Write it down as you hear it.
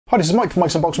Hi, this is Mike from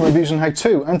Mike's Unboxing Reviews and How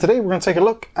To, and today we're going to take a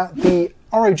look at the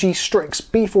ROG Strix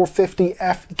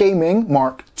B450F Gaming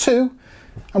Mark II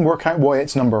and work out why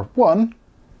it's number 1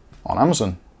 on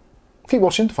Amazon. Keep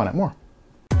watching to find out more.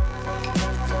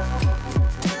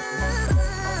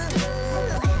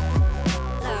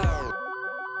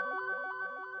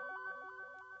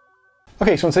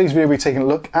 Okay, so in today's video we're taking a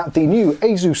look at the new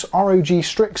ASUS ROG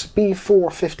Strix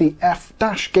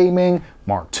B450F Gaming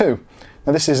Mark II.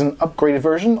 Now this is an upgraded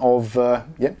version of,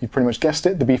 you pretty much guessed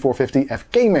it, the B450F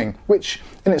Gaming, which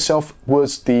in itself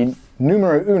was the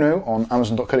numero uno on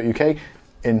Amazon.co.uk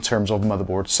in terms of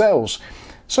motherboard sales.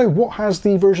 So what has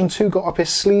the version 2 got up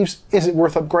its sleeves? Is it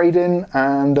worth upgrading?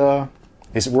 And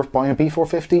is it worth buying a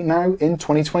B450 now in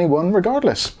 2021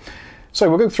 regardless? So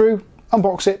we'll go through,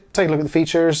 unbox it, take a look at the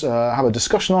features, have a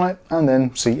discussion on it, and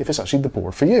then see if it's actually the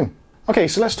board for you. Okay,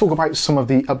 so let's talk about some of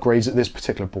the upgrades that this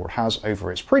particular board has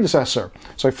over its predecessor.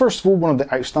 So first of all, one of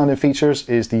the outstanding features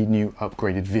is the new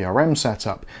upgraded VRM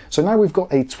setup. So now we've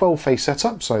got a 12-phase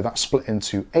setup, so that's split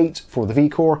into 8 for the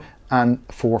V-Core and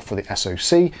 4 for the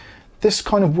SoC. This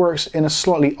kind of works in a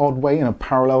slightly odd way in a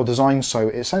parallel design, so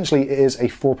essentially it is a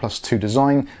 4+2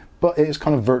 design, but it is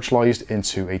kind of virtualized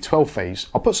into a 12-phase.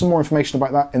 I'll put some more information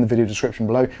about that in the video description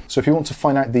below, so if you want to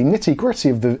find out the nitty-gritty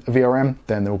of the VRM,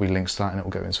 then there will be links to that and it will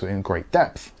go into it in great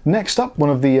depth. Next up, one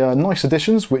of the nice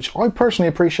additions, which I personally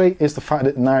appreciate, is the fact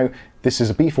that now this is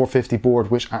a B450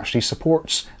 board which actually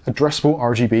supports addressable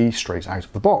RGB straight out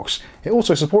of the box. It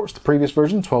also supports the previous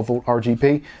version, 12V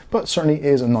RGB, but certainly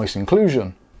is a nice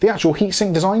inclusion. The actual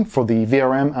heatsink design for the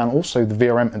VRM and also the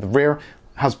VRM at the rear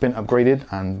has been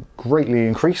upgraded and greatly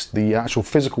increased. The actual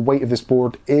physical weight of this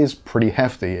board is pretty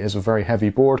hefty. It is a very heavy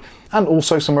board. And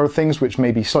also some other things which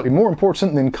may be slightly more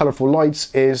important than colourful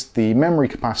lights is the memory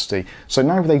capacity. So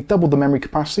now they've doubled the memory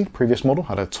capacity. The previous model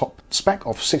had a top spec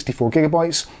of 64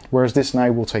 gigabytes, whereas this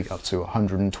now will take up to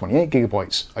 128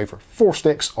 gigabytes over 4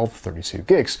 sticks of 32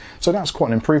 gigs. So that's quite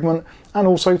an improvement. And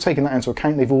also taking that into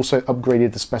account, they've also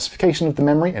upgraded the specification of the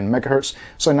memory in megahertz.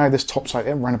 So now this tops out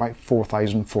at around about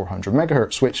 4,400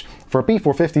 megahertz, which for a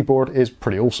B450 board is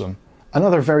pretty awesome.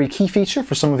 Another very key feature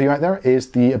for some of you out there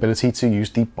is the ability to use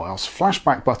the BIOS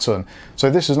Flashback button. So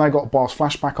this has now got BIOS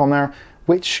Flashback on there,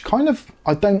 which kind of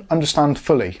I don't understand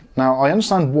fully. Now I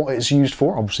understand what it's used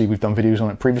for. Obviously we've done videos on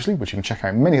it previously, which you can check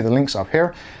out many of the links up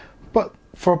here. But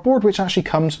for a board which actually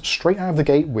comes straight out of the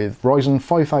gate with Ryzen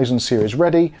 5000 series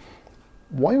ready,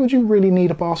 why would you really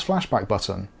need a BIOS Flashback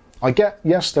button? I get,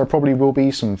 yes, there probably will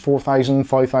be some 4000,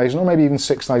 5000, or maybe even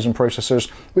 6000 processors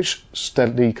which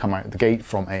steadily come out of the gate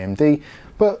from AMD,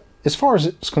 but as far as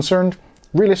it's concerned,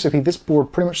 realistically this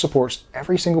board pretty much supports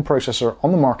every single processor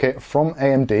on the market from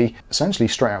AMD essentially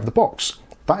straight out of the box.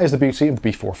 That is the beauty of the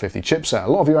B450 chipset.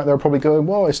 A lot of you out there are probably going,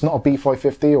 well, it's not a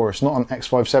B550 or it's not an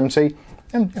X570.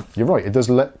 And yeah, you're right, it does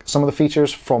let some of the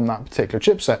features from that particular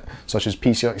chipset, such as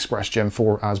PCI Express Gen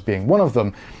 4 as being one of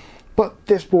them. But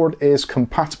this board is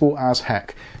compatible as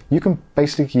heck. You can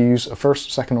basically use a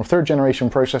first, second or third generation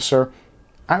processor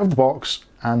out of the box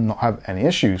and not have any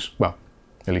issues. Well,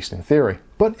 at least in theory.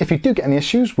 But if you do get any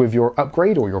issues with your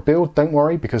upgrade or your build, don't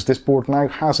worry, because this board now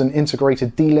has an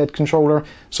integrated D-LED controller,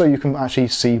 so you can actually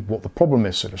see what the problem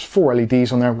is. So there's 4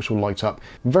 LEDs on there which will light up,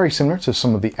 very similar to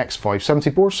some of the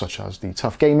X570 boards, such as the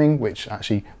Tough Gaming, which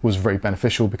actually was very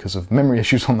beneficial because of memory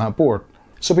issues on that board.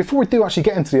 So before we do actually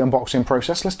get into the unboxing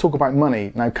process, let's talk about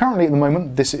money. Now currently at the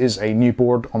moment, this is a new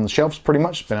board on the shelves pretty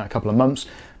much, it's been out a couple of months,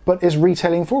 but is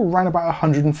retailing for around about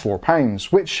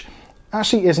 £104, which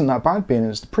actually isn't that bad, being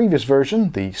as the previous version,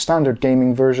 the standard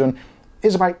gaming version,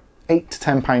 is about £8 to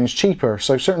 £10 cheaper.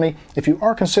 So certainly if you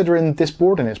are considering this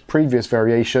board and its previous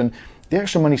variation, the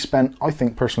extra money spent I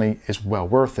think personally is well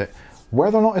worth it.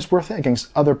 Whether or not it's worth it against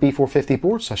other B450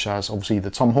 boards, such as obviously the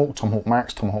Tomahawk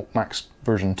Max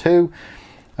version 2,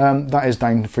 that is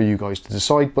down for you guys to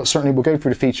decide, but certainly we'll go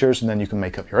through the features and then you can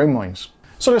make up your own minds.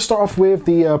 So let's start off with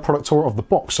the product tour of the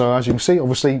box. So as you can see,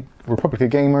 obviously Republic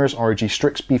of Gamers ROG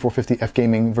Strix B450F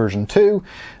Gaming version 2.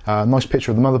 Nice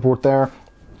picture of the motherboard there.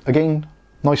 Again,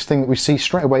 nice thing that we see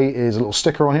straight away is a little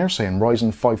sticker on here saying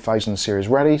Ryzen 5000 series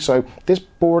ready. So this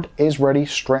board is ready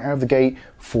straight out of the gate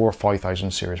for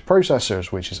 5000 series processors,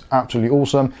 which is absolutely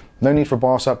awesome. No need for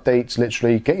BIOS updates,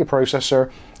 literally get your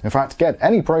processor. In fact, get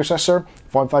any processor,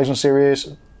 5000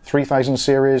 series, 3000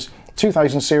 series,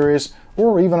 2000 series,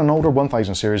 or even an older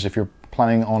 1000 series if you're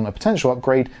planning on a potential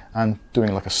upgrade and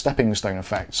doing like a stepping stone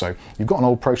effect. So you've got an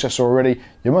old processor already,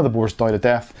 your motherboard's died a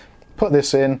death, put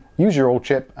this in, use your old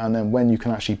chip, and then when you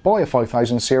can actually buy a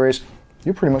 5000 series,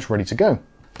 you're pretty much ready to go.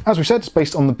 As we said, it's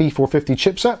based on the B450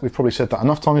 chipset. We've probably said that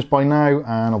enough times by now,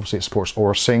 and obviously it supports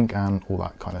Aura Sync and all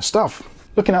that kind of stuff.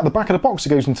 Looking at the back of the box, it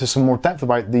goes into some more depth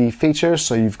about the features.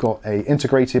 So you've got a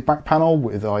integrated back panel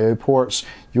with I/O ports.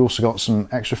 You also got some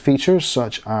extra features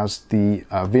such as the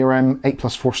VRM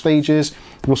 8+4 stages.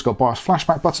 You've also got BIOS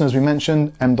flashback button, as we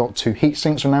mentioned. M.2 heat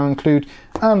sinks are now included,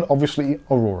 and obviously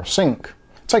Aurora Sync.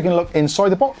 Taking a look inside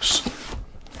the box,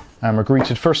 and we're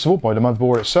greeted first of all by the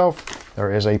motherboard itself.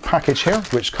 There is a package here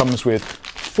which comes with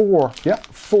four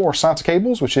SATA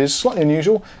cables, which is slightly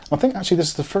unusual. I think actually this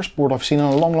is the first board I've seen in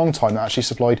a long time that actually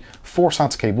supplied 4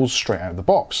 SATA cables straight out of the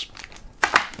box.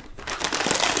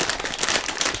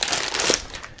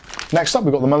 Next up,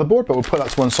 we've got the motherboard, but we'll put that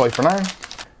to one side for now.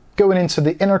 Going into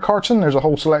the inner carton, there's a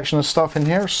whole selection of stuff in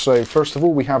here. So first of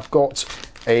all, we have got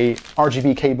a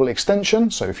RGB cable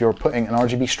extension. So if you're putting an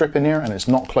RGB strip in here and it's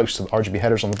not close to the RGB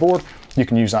headers on the board, you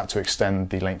can use that to extend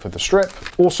the length of the strip.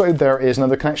 Also, there is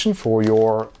another connection for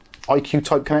your IQ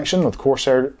type connection with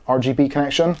Corsair RGB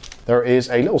connection. There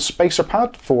is a little spacer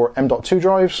pad for M.2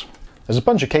 drives. There's a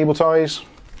bunch of cable ties.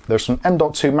 There's some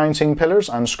M.2 mounting pillars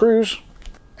and screws.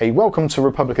 A Welcome to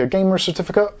Republica Gamer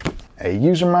certificate. A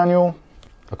user manual.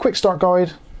 A quick start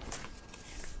guide.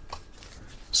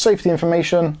 Safety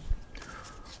information.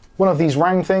 One of these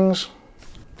round things,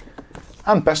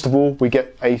 and best of all, we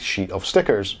get a sheet of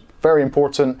stickers. Very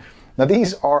important. Now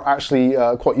these are actually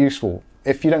quite useful.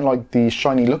 If you don't like the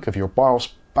shiny look of your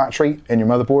BIOS battery in your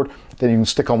motherboard, then you can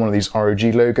stick on one of these ROG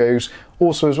logos.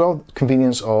 Also as well,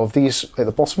 convenience of these at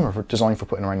the bottom are designed for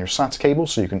putting around your SATA cable,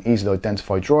 so you can easily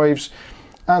identify drives.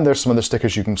 And there's some other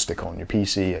stickers you can stick on your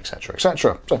PC, etc,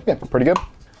 etc. So yeah, pretty good.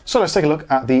 So let's take a look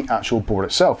at the actual board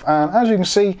itself. And as you can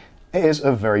see, it is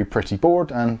a very pretty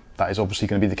board, and that is obviously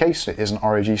going to be the case. It is an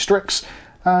ROG Strix,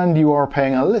 and you are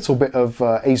paying a little bit of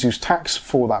ASUS tax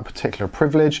for that particular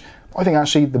privilege. I think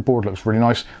actually the board looks really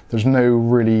nice. There's no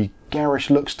really garish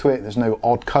looks to it. There's no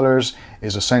odd colours.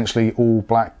 It's essentially all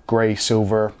black, grey,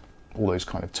 silver, all those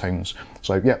kind of tones.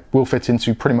 So yeah, will fit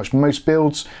into pretty much most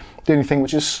builds. The only thing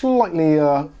which is slightly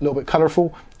a little bit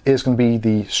colourful is going to be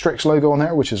the Strix logo on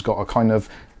there, which has got a kind of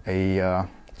a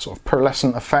sort of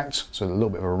pearlescent effect, so a little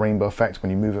bit of a rainbow effect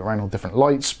when you move it around on different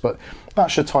lights, but that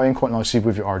should tie in quite nicely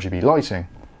with your RGB lighting.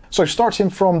 So starting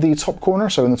from the top corner,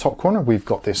 so in the top corner we've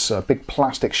got this big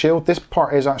plastic shield. This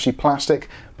part is actually plastic,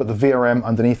 but the VRM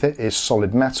underneath it is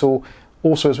solid metal.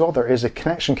 Also as well, there is a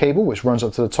connection cable which runs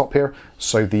up to the top here,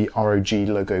 so the ROG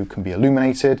logo can be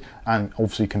illuminated and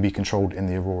obviously can be controlled in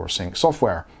the Aurora Sync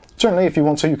software. Certainly if you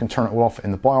want to, you can turn it all off in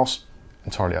the BIOS,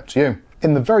 entirely up to you.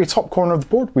 In the very top corner of the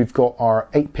board, we've got our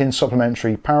 8-pin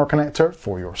supplementary power connector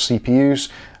for your CPUs.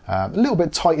 A little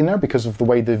bit tight in there because of the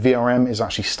way the VRM is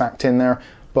actually stacked in there,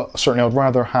 but certainly I'd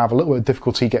rather have a little bit of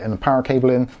difficulty getting the power cable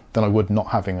in than I would not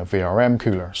having a VRM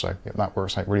cooler, so yeah, that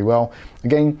works out really well.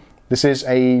 Again, this is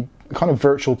a kind of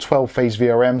virtual 12-phase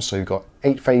VRM, so you've got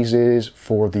 8 phases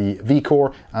for the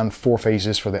V-Core and 4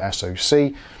 phases for the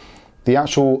SoC. The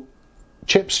actual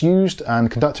chips used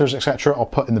and conductors, etc. I'll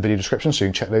put in the video description so you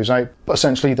can check those out. But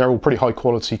essentially they're all pretty high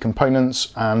quality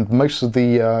components, and most of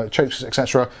the chokes,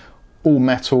 etc. all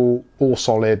metal, all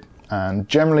solid, and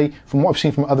generally from what I've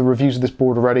seen from other reviews of this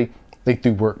board already, they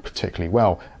do work particularly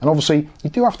well. And obviously you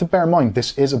do have to bear in mind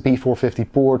this is a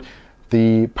B450 board.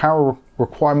 The power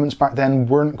requirements back then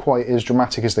weren't quite as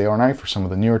dramatic as they are now for some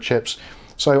of the newer chips.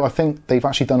 So I think they've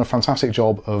actually done a fantastic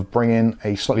job of bringing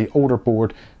a slightly older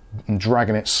board and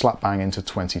dragging it slap bang into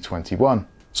 2021.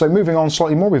 So moving on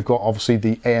slightly more, we've got obviously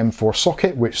the AM4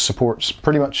 socket, which supports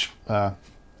pretty much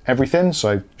everything,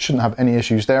 so shouldn't have any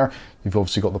issues there. You've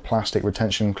obviously got the plastic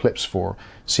retention clips for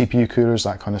CPU coolers,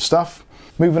 that kind of stuff.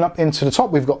 Moving up into the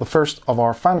top, we've got the first of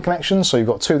our fan connections. So you've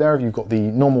got 2 there. You've got the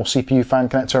normal CPU fan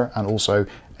connector and also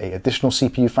an additional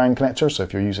CPU fan connector. So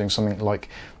if you're using something like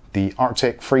the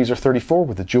Arctic Freezer 34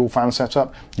 with the dual fan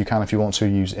setup, you can, if you want to,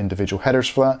 use individual headers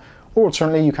for that. Or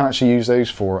alternatively, you can actually use those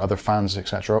for other fans,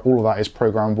 etc. All of that is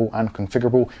programmable and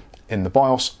configurable in the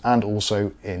BIOS and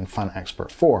also in Fan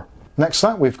Expert 4. Next to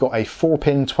that, we've got a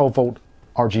 4-pin 12-volt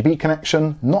RGB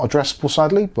connection, not addressable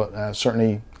sadly, but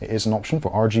certainly it is an option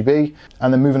for RGB.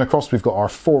 And then moving across, we've got our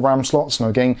 4 RAM slots. Now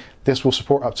again, this will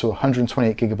support up to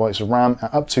 128 gigabytes of RAM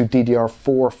at up to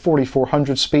DDR4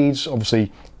 4400 speeds. Obviously,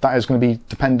 that is going to be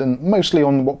dependent mostly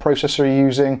on what processor you're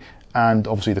using and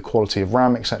obviously the quality of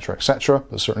RAM, etc, etc.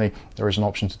 But certainly there is an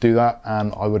option to do that,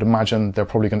 and I would imagine they're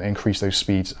probably going to increase those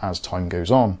speeds as time goes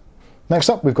on. Next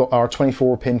up, we've got our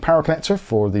 24-pin power connector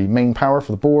for the main power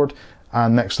for the board.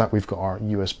 And next up, we've got our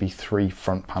USB 3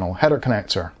 front panel header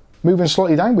connector. Moving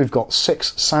slightly down, we've got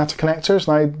 6 SATA connectors.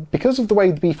 Now, because of the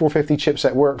way the B450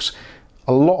 chipset works,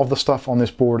 a lot of the stuff on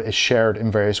this board is shared in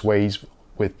various ways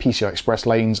with PCI Express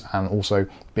lanes and also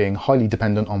being highly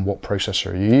dependent on what processor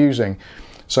you're using.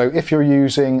 So if you're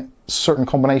using certain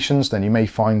combinations, then you may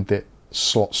find that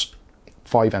slots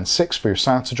 5 and 6 for your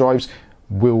SATA drives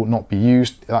will not be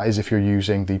used. That is if you're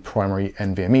using the primary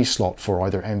NVMe slot for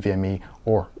either NVMe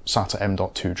or SATA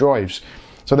M.2 drives.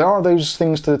 So there are those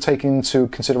things to take into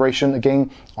consideration.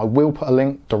 Again, I will put a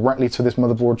link directly to this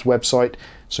motherboard's website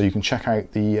so you can check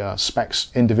out the specs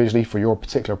individually for your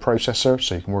particular processor,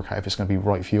 so you can work out if it's going to be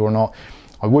right for you or not.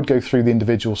 I would go through the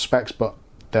individual specs, but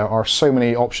there are so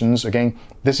many options. Again,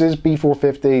 this is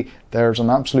B450. There's an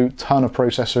absolute ton of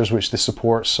processors which this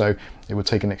supports, so it would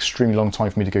take an extremely long time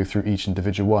for me to go through each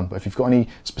individual one. But if you've got any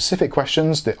specific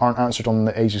questions that aren't answered on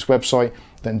the ASUS website,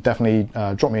 then definitely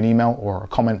drop me an email or a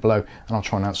comment below, and I'll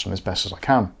try and answer them as best as I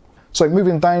can. So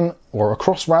moving down, or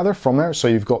across rather, from there, so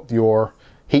you've got your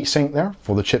heatsink there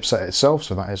for the chipset itself,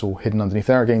 so that is all hidden underneath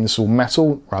there. Again, this is all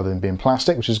metal rather than being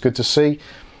plastic, which is good to see.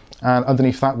 And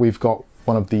underneath that, we've got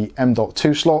one of the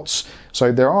M.2 slots.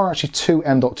 So there are actually two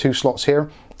M.2 slots here.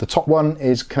 The top one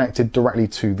is connected directly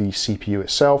to the CPU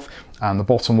itself, and the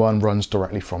bottom one runs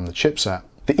directly from the chipset.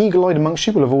 The eagle-eyed amongst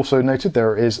you will have also noted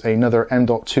there is another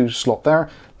M.2 slot there.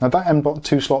 Now that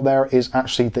M.2 slot there is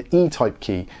actually the E-type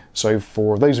key. So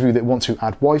for those of you that want to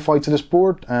add Wi-Fi to this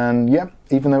board, and yeah,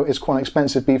 even though it's quite an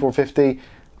expensive B450,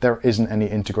 there isn't any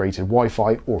integrated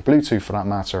Wi-Fi or Bluetooth for that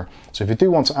matter. So if you do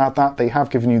want to add that, they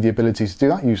have given you the ability to do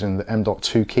that using the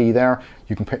M.2 key there.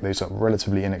 You can pick those up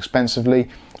relatively inexpensively,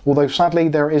 although sadly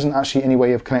there isn't actually any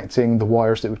way of connecting the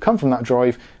wires that would come from that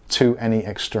drive to any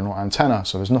external antenna.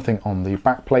 So there's nothing on the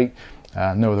back plate,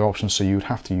 no other options, so you would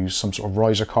have to use some sort of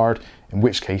riser card, in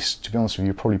which case, to be honest with you,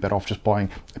 you're probably better off just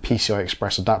buying a PCI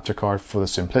Express adapter card for the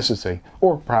simplicity,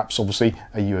 or perhaps obviously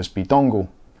a USB dongle.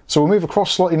 So we'll move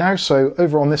across slightly now. So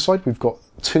over on this side, we've got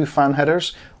two fan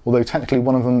headers, although technically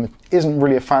one of them isn't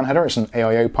really a fan header, it's an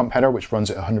AIO pump header, which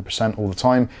runs at 100% all the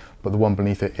time, but the one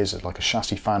beneath it is like a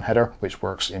chassis fan header, which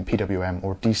works in PWM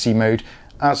or DC mode,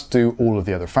 as do all of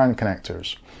the other fan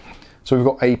connectors. So we've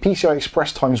got a PCI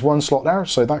Express ×1 slot there,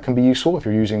 so that can be useful if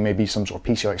you're using maybe some sort of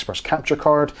PCI Express capture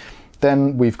card.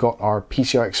 Then we've got our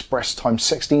PCI Express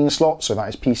 ×16 slot, so that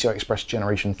is PCI Express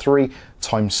Generation 3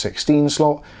 ×16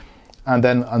 slot. And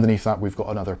then underneath that, we've got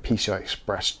another PCI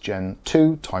Express Gen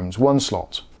 2 ×1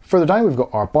 slot. Further down, we've got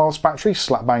our BIOS battery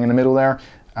slap bang in the middle there.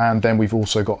 And then we've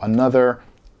also got another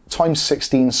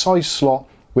 ×16 size slot,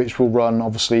 which will run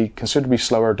obviously considerably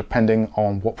slower depending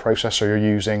on what processor you're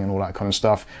using and all that kind of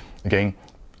stuff. Again,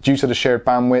 due to the shared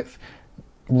bandwidth,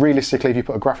 realistically, if you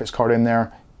put a graphics card in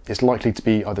there, it's likely to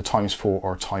be either ×4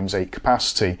 or ×8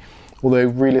 capacity. Although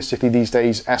realistically these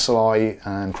days SLI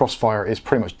and Crossfire is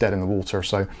pretty much dead in the water,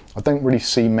 so I don't really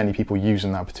see many people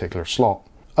using that particular slot.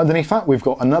 Underneath that, we've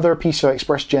got another PCI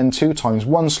Express Gen 2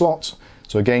 ×1 slot.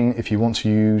 So again, if you want to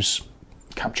use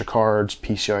capture cards,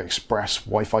 PCI Express,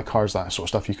 Wi-Fi cards, that sort of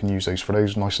stuff, you can use those for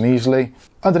those nice and easily.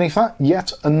 Underneath that,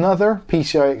 yet another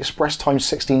PCI Express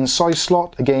 ×16 size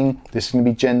slot. Again, this is going to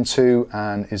be Gen 2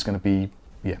 and is going to be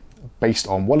based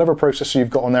on whatever processor you've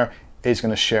got on there, is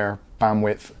going to share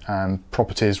bandwidth and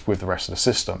properties with the rest of the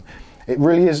system. It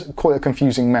really is quite a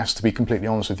confusing mess, to be completely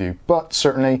honest with you, but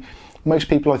certainly most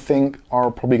people I think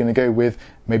are probably going to go with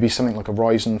maybe something like a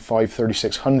Ryzen 5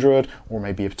 3600 or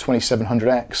maybe a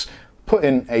 2700X, put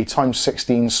in a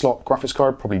 ×16 slot graphics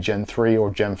card, probably Gen 3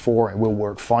 or Gen 4, it will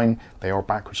work fine, they are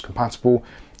backwards compatible,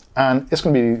 and it's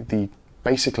going to be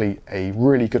basically a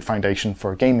really good foundation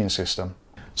for a gaming system.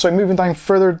 So moving down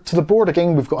further to the board,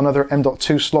 again we've got another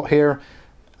M.2 slot here.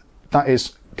 That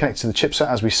is connected to the chipset,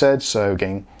 as we said, so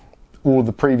again, all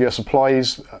the previous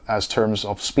applies as terms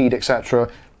of speed,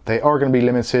 etc. They are going to be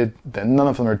limited. None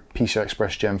of them are PCI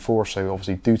Express Gen 4, so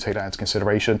obviously do take that into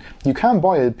consideration. You can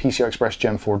buy a PCI Express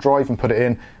Gen 4 drive and put it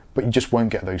in, but you just won't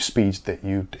get those speeds that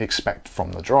you'd expect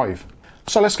from the drive.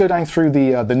 So let's go down through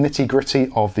the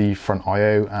nitty-gritty of the front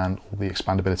I/O and all the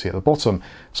expandability at the bottom.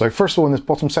 So first of all, in this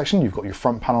bottom section, you've got your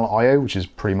front panel I/O, which is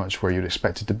pretty much where you'd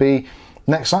expect it to be.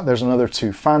 Next up, there's another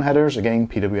two fan headers, again,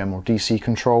 PWM or DC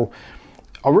control.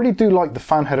 I really do like the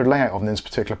fan header layout on this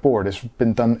particular board. It's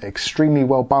been done extremely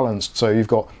well balanced. So you've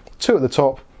got two at the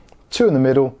top, two in the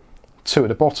middle, two at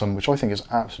the bottom, which I think is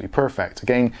absolutely perfect.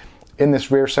 Again, in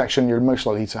this rear section, you're most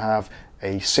likely to have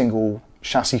a single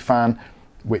chassis fan,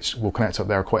 which will connect up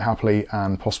there quite happily,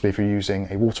 and possibly if you're using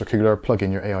a water cooler, plug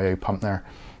in your AIO pump there.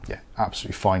 Yeah,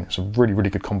 absolutely fine. It's a really, really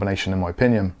good combination in my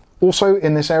opinion. Also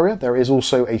in this area, there is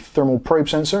also a thermal probe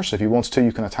sensor. So if you wanted to,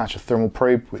 you can attach a thermal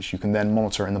probe, which you can then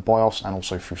monitor in the BIOS and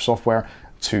also through software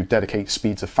to dedicate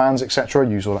speeds of fans, etc.,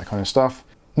 use all that kind of stuff.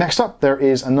 Next up, there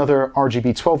is another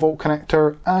RGB 12 volt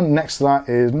connector, and next to that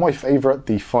is my favorite,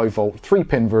 the 5 volt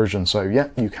 3-pin version. So yeah,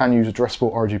 you can use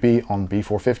addressable RGB on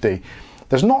B450.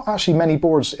 There's not actually many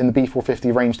boards in the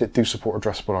B450 range that do support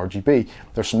addressable RGB.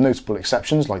 There's some notable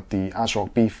exceptions like the ASUS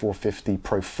ROG B450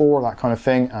 Pro 4, that kind of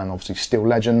thing, and obviously Steel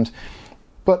Legend.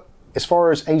 But as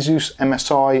far as ASUS,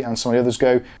 MSI and some of the others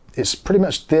go, it's pretty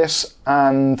much this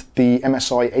and the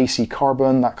MSI AC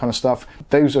Carbon, that kind of stuff.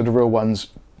 Those are the real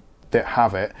ones that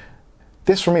have it.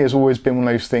 This for me has always been one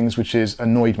of those things which has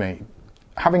annoyed me.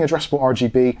 Having addressable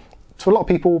RGB to a lot of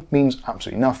people means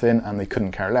absolutely nothing and they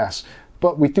couldn't care less.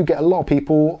 But we do get a lot of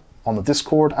people on the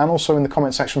Discord and also in the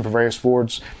comment section for various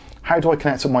boards, how do I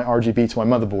connect up my RGB to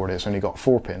my motherboard? It's only got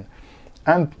 4-pin.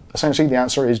 And essentially the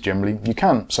answer is generally you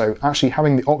can't. So actually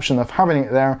having the option of having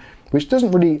it there, which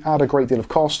doesn't really add a great deal of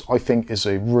cost, I think is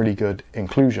a really good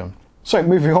inclusion. So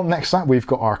moving on, next up we've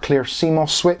got our clear CMOS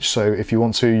switch. So if you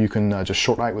want to, you can just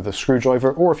short out with a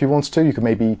screwdriver, or if you want to, you can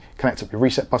maybe connect up your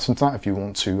reset button to that if you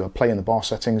want to play in the BIOS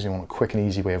settings, you want a quick and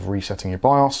easy way of resetting your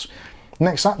BIOS.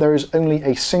 Next up, there is only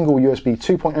a single USB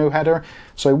 2.0 header.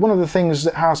 So one of the things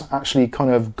that has actually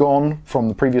kind of gone from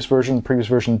the previous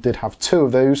version did have 2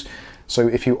 of those. So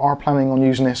if you are planning on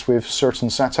using this with certain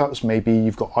setups, maybe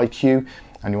you've got iQ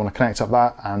and you want to connect up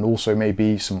that, and also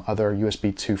maybe some other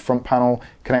USB 2 front panel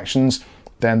connections,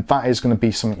 then that is going to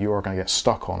be something you are going to get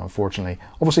stuck on, unfortunately.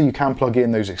 Obviously you can plug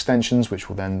in those extensions, which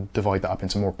will then divide that up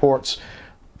into more ports,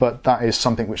 but that is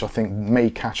something which I think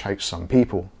may catch out some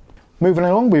people. Moving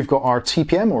along, we've got our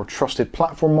TPM or Trusted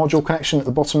Platform Module connection at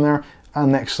the bottom there,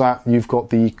 and next to that you've got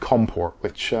the COM port,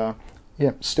 which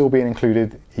still being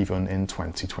included even in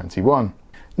 2021.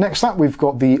 Next up, we've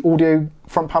got the audio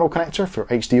front panel connector for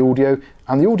HD audio,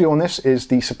 and the audio on this is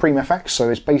the Supreme FX,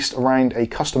 so it's based around a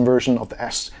custom version of the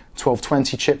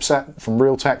S1220 chipset from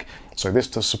Realtek. So this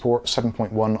does support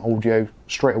 7.1 audio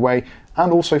straight away,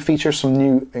 and also features some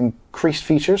new increased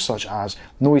features such as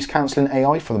noise cancelling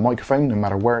AI for the microphone no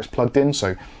matter where it's plugged in.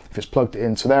 So if it's plugged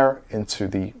into there, into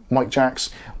the mic jacks,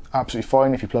 absolutely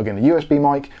fine. If you plug in a USB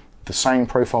mic, the sound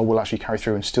profile will actually carry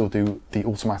through and still do the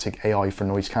automatic AI for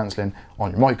noise cancelling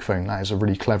on your microphone. That is a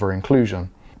really clever inclusion.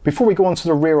 Before we go on to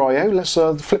the rear I/O, let's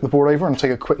flip the board over and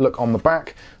take a quick look on the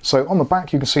back. So on the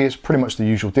back you can see it's pretty much the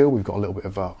usual deal. We've got a little bit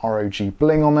of ROG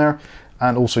bling on there,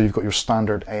 and also you've got your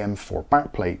standard AM4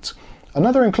 backplate.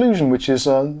 Another inclusion which is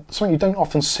something you don't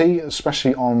often see,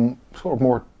 especially on sort of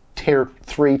more tier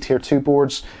 3, tier 2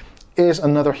 boards, is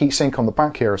another heatsink on the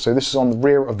back here. So this is on the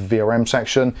rear of the VRM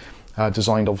section.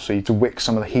 Designed obviously to wick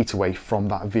some of the heat away from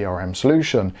that VRM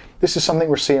solution. This is something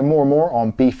we're seeing more and more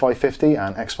on B550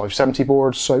 and X570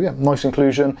 boards, so yeah, nice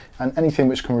inclusion, and anything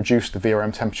which can reduce the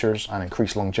VRM temperatures and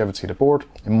increase longevity of the board,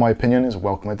 in my opinion, is a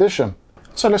welcome addition.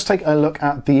 So let's take a look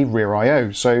at the rear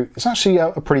I/O. So it's actually a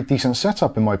pretty decent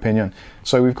setup in my opinion.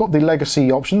 So we've got the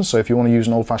legacy options, so if you want to use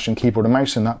an old-fashioned keyboard and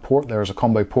mouse in that port, there's a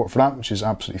combo port for that, which is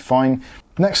absolutely fine.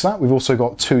 Next to that, we've also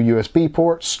got 2 USB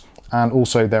ports, and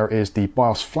also there is the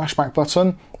BIOS flashback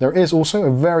button. There is also a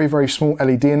very, very small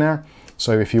LED in there.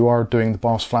 So if you are doing the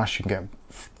BIOS flash, you can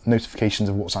get notifications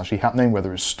of what's actually happening,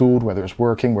 whether it's stalled, whether it's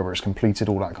working, whether it's completed,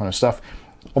 all that kind of stuff.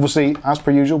 Obviously, as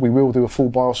per usual, we will do a full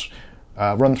BIOS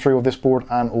run through of this board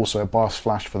and also a BIOS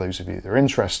flash for those of you that are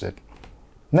interested.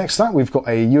 Next to that, we've got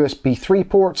a USB 3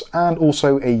 port and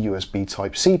also a USB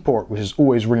Type-C port, which is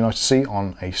always really nice to see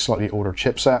on a slightly older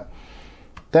chipset.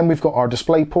 Then we've got our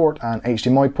DisplayPort and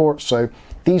HDMI port, so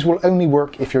these will only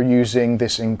work if you're using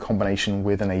this in combination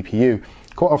with an APU.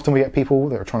 Quite often we get people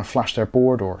that are trying to flash their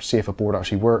board or see if a board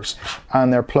actually works,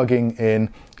 and they're plugging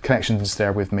in connections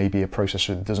there with maybe a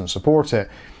processor that doesn't support it.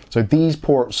 So these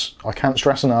ports, I can't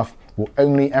stress enough, will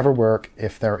only ever work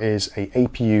if there is a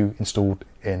APU installed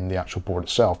in the actual board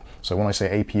itself. So when I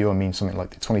say APU, I mean something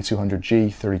like the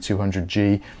 2200G,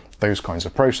 3200G, those kinds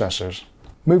of processors.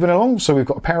 Moving along, so we've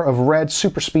got a pair of red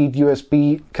super speed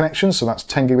USB connections, so that's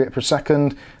 10 gigabit per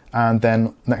second, and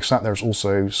then next to that there's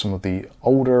also some of the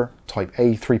older Type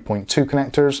A 3.2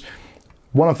 connectors.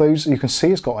 One of those you can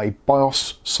see has got a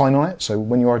BIOS sign on it, so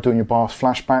when you are doing your BIOS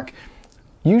flashback,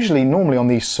 normally on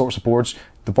these sorts of boards,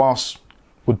 the BIOS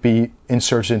would be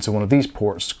inserted into one of these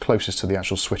ports closest to the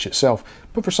actual switch itself,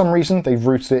 but for some reason they've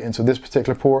routed it into this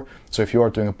particular port, so if you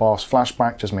are doing a BIOS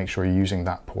flashback, just make sure you're using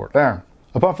that port there.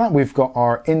 Above that, we've got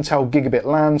our Intel Gigabit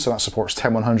LAN, so that supports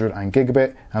 10100 and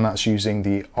Gigabit, and that's using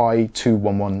the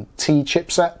i211T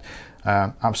chipset.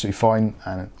 Absolutely fine,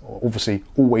 and obviously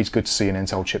always good to see an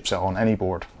Intel chipset on any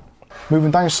board.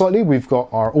 Moving down slightly, we've got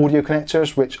our audio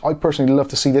connectors, which I personally love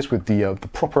to see this with the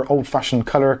proper old-fashioned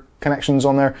color connections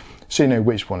on there, so you know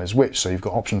which one is which. So you've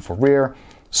got option for rear,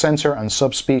 center and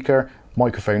sub speaker,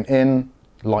 microphone in,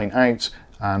 line out,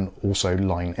 and also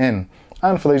line in.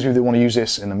 And for those of you that want to use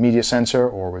this in a media center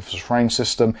or with a surround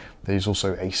system, there's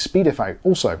also a speedif out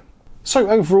also. So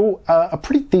overall, a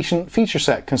pretty decent feature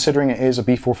set considering it is a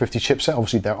B450 chipset.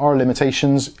 Obviously there are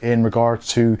limitations in regard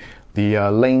to the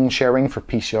lane sharing for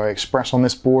PCI Express on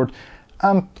this board,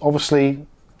 and obviously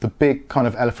the big kind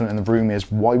of elephant in the room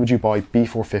is why would you buy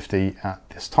B450 at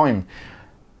this time?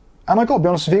 And I gotta be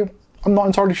honest with you, I'm not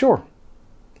entirely sure.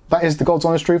 That is the God's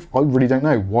honest truth. I really don't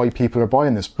know why people are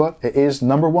buying this, but it is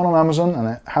 #1 on Amazon and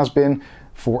it has been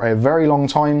for a very long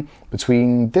time.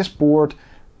 Between this board,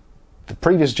 the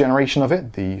previous generation of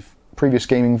it, the previous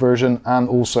gaming version, and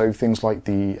also things like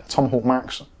the Tomahawk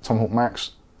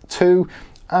Max 2,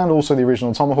 and also the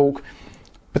original Tomahawk.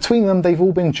 Between them, they've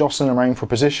all been jostling around for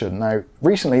position. Now,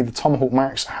 recently, the Tomahawk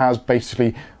Max has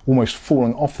basically almost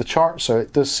fallen off the chart, so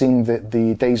it does seem that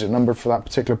the days are numbered for that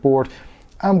particular board.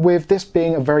 And with this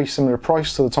being a very similar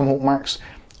price to the Tomahawk Max,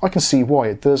 I can see why.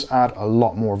 It does add a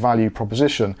lot more value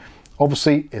proposition.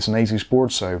 Obviously, it's an ASUS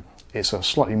board, so it's a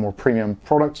slightly more premium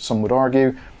product, some would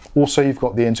argue. Also, you've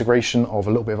got the integration of a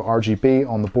little bit of RGB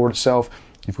on the board itself.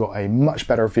 You've got a much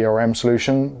better VRM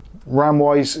solution.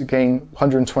 RAM-wise, again,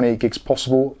 128 gigs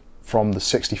possible from the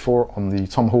 64 on the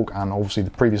Tomahawk and obviously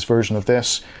the previous version of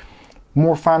this.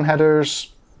 More fan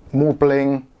headers, more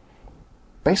bling,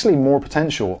 basically more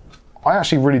potential. I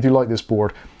actually really do like this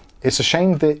board. It's a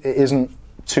shame that it isn't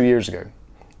 2 years ago.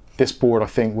 This board, I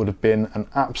think, would have been an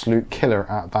absolute killer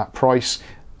at that price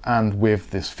and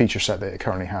with this feature set that it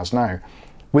currently has now.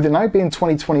 With it now being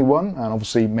 2021 and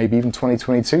obviously maybe even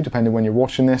 2022, depending when you're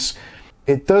watching this,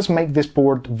 it does make this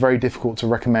board very difficult to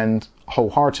recommend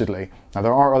wholeheartedly. Now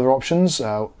there are other options.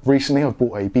 Recently I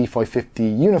bought a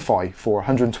B550 UEFI for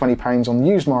 £120 on the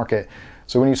used market.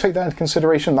 So when you take that into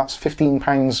consideration, that's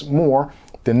 £15 more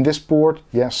than this board.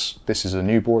 Yes, this is a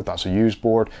new board, that's a used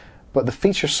board, but the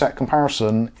feature set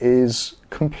comparison is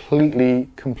completely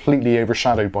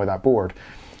overshadowed by that board.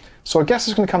 So I guess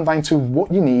it's going to come down to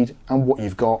what you need and what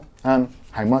you've got and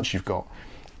how much you've got.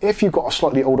 If you've got a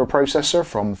slightly older processor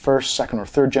from first, second or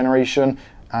third generation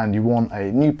and you want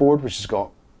a new board which has got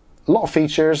a lot of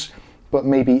features but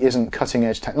maybe isn't cutting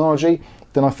edge technology,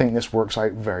 then I think this works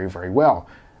out very, very well.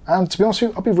 And to be honest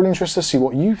with you, I'll be really interested to see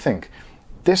what you think.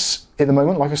 This, at the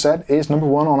moment, like I said, is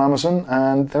 #1 on Amazon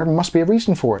and there must be a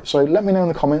reason for it. So let me know in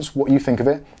the comments what you think of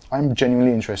it. I'm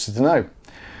genuinely interested to know.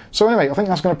 So anyway, I think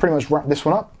that's going to pretty much wrap this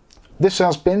one up. This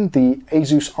has been the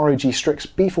ASUS ROG Strix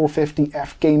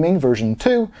B450F Gaming version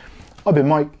 2. I've been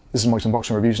Mike, this is Mike's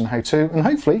Unboxing Reviews and How To, and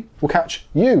hopefully we'll catch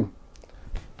you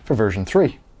for version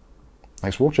 3.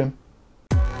 Thanks for watching.